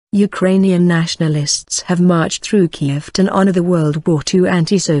Ukrainian nationalists have marched through Kiev to honor the World War II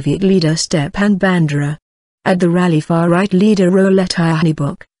anti-Soviet leader Stepan Bandera. At the rally, far-right leader Oleh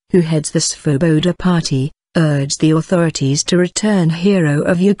Tyahnybok, who heads the Svoboda party, urged the authorities to return Hero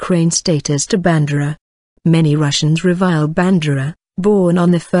of Ukraine status to Bandera. Many Russians revile Bandera, born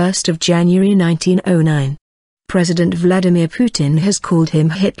on the 1st of January 1909. President Vladimir Putin has called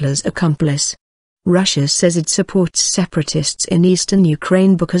him Hitler's accomplice. Russia says it supports separatists in eastern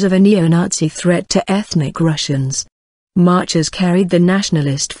Ukraine because of a neo-Nazi threat to ethnic Russians. Marchers carried the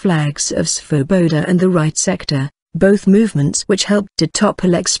nationalist flags of Svoboda and the Right Sector, both movements which helped to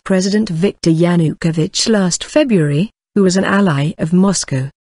topple ex-President Viktor Yanukovych last February, who was an ally of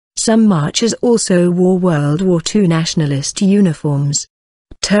Moscow. Some marchers also wore World War II nationalist uniforms.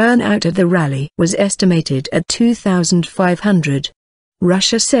 Turnout at the rally was estimated at 2,500.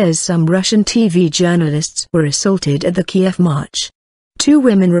 Russia says some Russian TV journalists were assaulted at the Kiev march. 2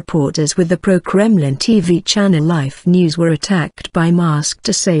 women reporters with the pro-Kremlin TV channel Life News were attacked by masked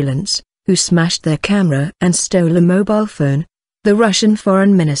assailants, who smashed their camera and stole a mobile phone, the Russian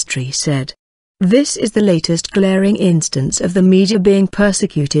Foreign Ministry said. This is the latest glaring instance of the media being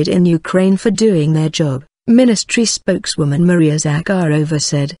persecuted in Ukraine for doing their job, ministry spokeswoman Maria Zakharova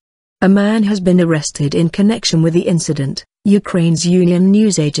said. A man has been arrested in connection with the incident, Ukraine's Union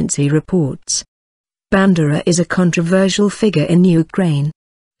news agency reports. Bandera is a controversial figure in Ukraine.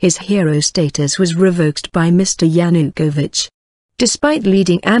 His hero status was revoked by Mr. Yanukovych. Despite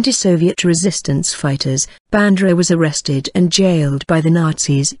leading anti-Soviet resistance fighters, Bandera was arrested and jailed by the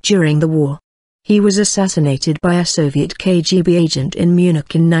Nazis during the war. He was assassinated by a Soviet KGB agent in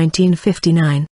Munich in 1959.